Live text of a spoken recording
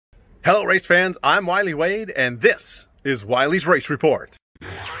Hello race fans, I'm Wylie Wade and this is Wylie's Race Report.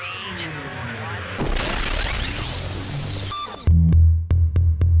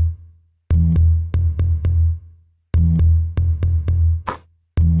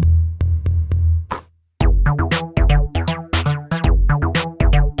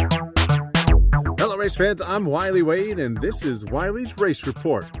 Hello race fans, I'm Wylie Wade and this is Wylie's Race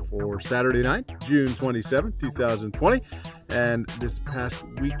Report for Saturday night, June 27th, 2020. And this past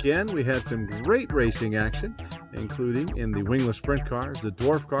weekend, we had some great racing action, including in the wingless sprint cars, the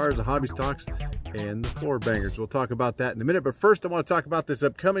dwarf cars, the hobby stocks, and the four bangers. We'll talk about that in a minute. But first, I want to talk about this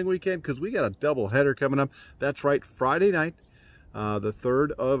upcoming weekend because we got a double header coming up. That's right, Friday night, the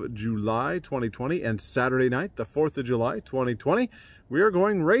 3rd of July, 2020, and Saturday night, the 4th of July, 2020. We are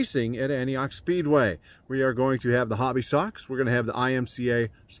going racing at Antioch Speedway. We are going to have the hobby stocks, we're going to have the IMCA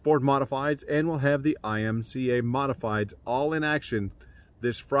Sport Modifieds, and we'll have the IMCA Modifieds all in action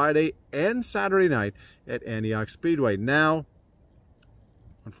this Friday and Saturday night at Antioch Speedway. Now,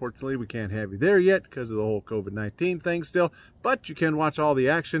 unfortunately, we can't have you there yet because of the whole COVID-19 thing still, but you can watch all the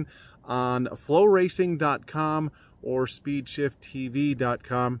action on flowracing.com or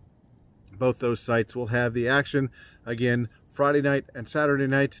speedshifttv.com. Both those sites will have the action again Friday night and Saturday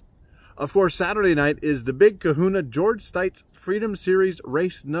night. Of course, Saturday night is the Big Kahuna George Stites Freedom Series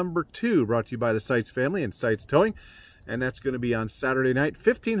race number 2, brought to you by the Stites family and Stites Towing. And that's going to be on Saturday night.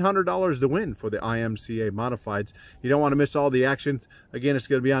 $1,500 to win for the IMCA Modifieds. You don't want to miss all the action. Again, it's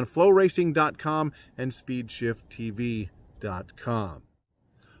going to be on flowracing.com and speedshifttv.com.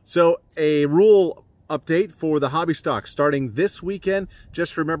 So a rule update for the hobby stock starting this weekend.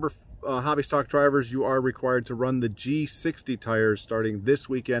 Just remember, hobby stock drivers, you are required to run the G60 tires starting this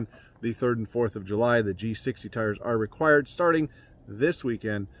weekend, the 3rd and 4th of July. The G60 tires are required starting this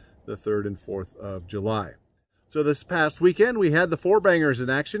weekend, the 3rd and 4th of July. So this past weekend, we had the four bangers in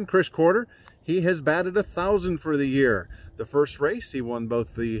action. Chris Quarter, he has batted 1,000 for the year. The first race, he won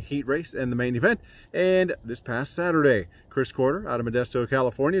both the heat race and the main event. And this past Saturday, Chris Quarter out of Modesto,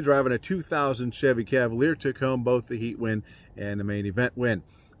 California, driving a 2000 Chevy Cavalier, took home both the heat win and the main event win.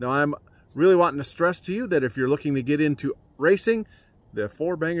 Now, I'm really wanting to stress to you that if you're looking to get into racing, the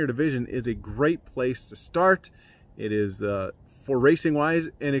four banger division is a great place to start. It is, for racing-wise,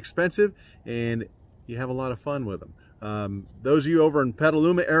 inexpensive, and you have a lot of fun with them. Those of you over in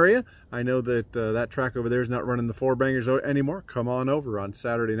Petaluma area, I know that that track over there is not running the four bangers anymore. Come on over on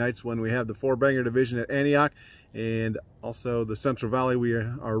Saturday nights when we have the four banger division at Antioch, and also the Central Valley.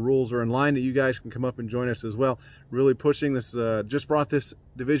 Our rules are in line that you guys can come up and join us as well. Really pushing this, just brought this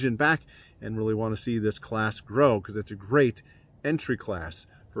division back, and really want to see this class grow because it's a great entry class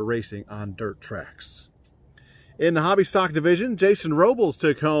for racing on dirt tracks. In the hobby stock division, Jason Robles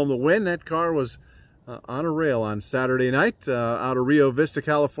took home the win. That car was on a rail on Saturday night. Out of Rio Vista,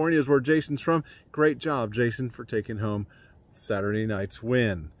 California is where Jason's from. Great job, Jason, for taking home Saturday night's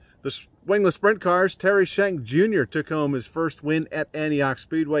win. The wingless sprint cars, Terry Schenk Jr. took home his first win at Antioch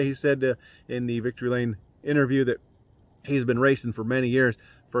Speedway. He said in the Victory Lane interview that he's been racing for many years.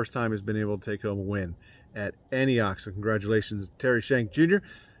 First time he's been able to take home a win at Antioch. So congratulations, Terry Schenk Jr.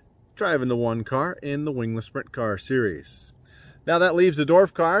 driving the one car in the wingless sprint car series. Now that leaves the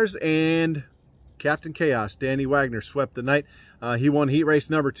dwarf cars, and Captain Chaos, Danny Wagner, swept the night. He won heat race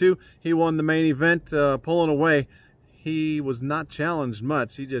number 2. He won the main event, pulling away. He was not challenged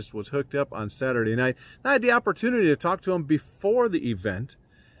much. He just was hooked up on Saturday night. I had the opportunity to talk to him before the event,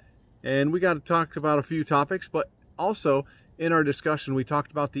 and we got to talk about a few topics, but also in our discussion, we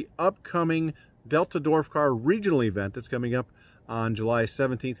talked about the upcoming Delta Dwarf Car Regional event that's coming up on July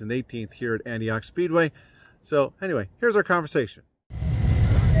 17th and 18th here at Antioch Speedway. So anyway, here's our conversation.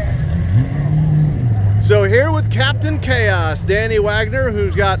 So here with Captain Chaos, Danny Wagner,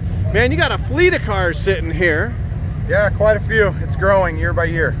 who's got, man, you got a fleet of cars sitting here. Yeah, quite a few. It's growing year by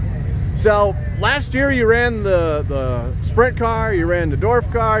year. So last year you ran the sprint car, you ran the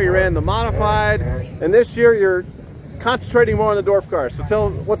dwarf car, you ran the modified, and this year you're concentrating more on the dwarf car. So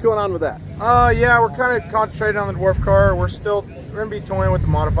tell what's going on with that. Yeah, we're kind of concentrating on the dwarf car. We're going to be toying with the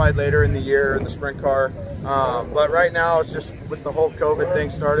modified later in the year and the sprint car. But right now, it's just with the whole COVID thing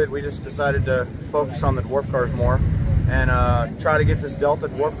started, we just decided to focus on the dwarf cars more and try to get this Delta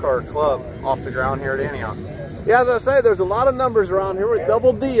Dwarf Car Club off the ground here at Antioch. Yeah, as I say, there's a lot of numbers around here with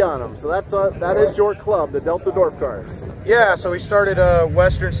double D on them. So that is your club, the Delta Dwarf Cars. Yeah, so we started a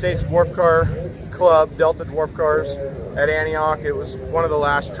Western States Dwarf Car Club, Delta Dwarf Cars, at Antioch. It was one of the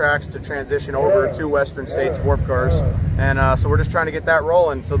last tracks to transition over to Western States Dwarf Cars. And so we're just trying to get that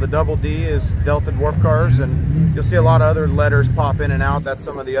rolling. So the double D is Delta Dwarf Cars, and you'll see a lot of other letters pop in and out. That's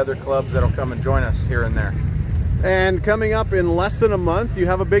some of the other clubs that'll come and join us here and there. And coming up in less than a month, you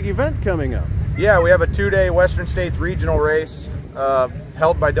have a big event coming up. Yeah, we have a 2-day Western States regional race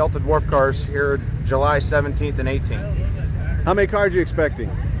held by Delta Dwarf Cars here July 17th and 18th. How many cars are you expecting?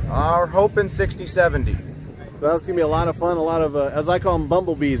 We're hoping 60, 70. So that's going to be a lot of fun, a lot of, as I call them,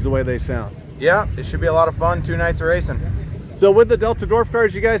 bumblebees, the way they sound. Yeah, it should be a lot of fun, 2 nights of racing. So with the Delta Dwarf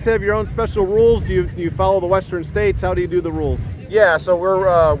Cars, you guys have your own special rules? You follow the Western States? How do you do the rules? Yeah, so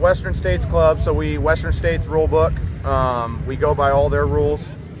we're Western States Club, so we Western States rule book. We go by all their rules,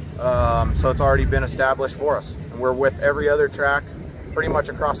 so it's already been established for us. And we're with every other track pretty much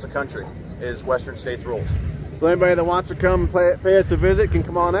across the country is Western States rules. So anybody that wants to come pay us a visit can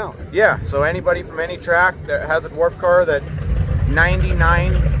come on out? Yeah, so anybody from any track that has a dwarf car, that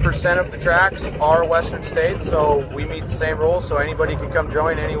 99% of the tracks are Western States, so we meet the same rules, so anybody can come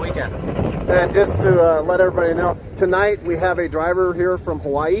join any weekend. And just to let everybody know, tonight we have a driver here from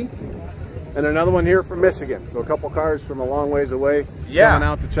Hawaii and another one here from Michigan. So a couple cars from a long ways away coming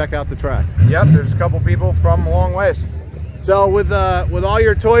out to check out the track. Yep, there's a couple people from a long ways. So with all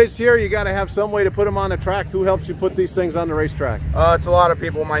your toys here, you got to have some way to put them on the track. Who helps you put these things on the racetrack? It's a lot of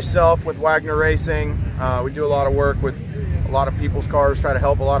people. Myself with Wagner Racing. We do a lot of work with a lot of people's cars, try to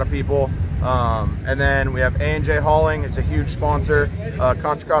help a lot of people. And then we have A&J Hauling. It's a huge sponsor.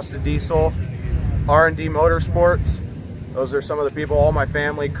 Contra Costa Diesel, R&D Motorsports. Those are some of the people, all my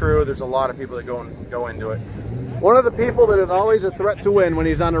family, crew. There's a lot of people that go into it. One of the people that is always a threat to win when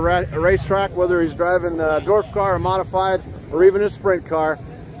he's on a racetrack, whether he's driving a dwarf car, a modified, or even a sprint car.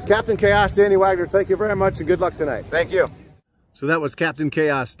 Captain Chaos, Danny Wagner, thank you very much and good luck tonight. Thank you. So that was Captain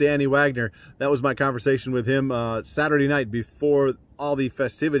Chaos, Danny Wagner. That was my conversation with him Saturday night before all the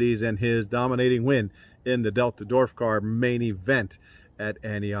festivities and his dominating win in the Delta Dwarf Car main event at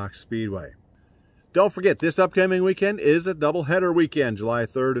Antioch Speedway. Don't forget, this upcoming weekend is a doubleheader weekend, July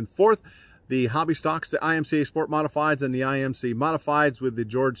 3rd and 4th. The Hobby Stocks, the IMCA Sport Modifieds, and the IMC Modifieds with the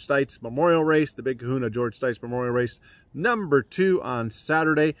George Stites Memorial Race, the Big Kahuna George Stites Memorial Race number 2 on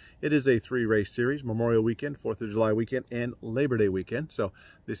Saturday. It is a 3-race series, Memorial Weekend, 4th of July weekend, and Labor Day weekend. So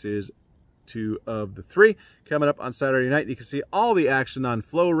this is 2 of the 3. Coming up on Saturday night, you can see all the action on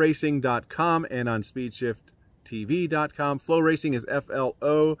flowracing.com and on speedshift.tv.com. Flow Racing is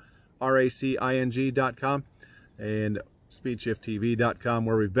FLORACING.com. And SpeedShiftTV.com,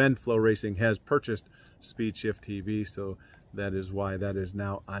 where we've been. Flow Racing has purchased SpeedShift TV, so that is why that is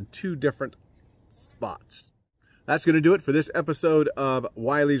now on 2 different spots. That's going to do it for this episode of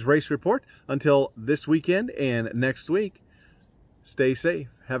Wylie's Race Report. Until this weekend and next week, stay safe.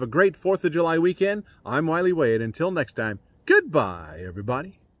 Have a great 4th of July weekend. I'm Wylie Wade. Until next time, goodbye,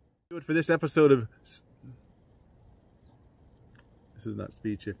 everybody. Do it for this episode of... This is not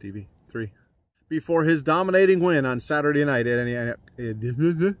SpeedShift TV. 3. Before his dominating win on Saturday night at any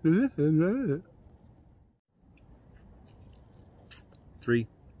 3,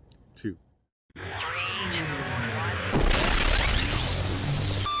 2.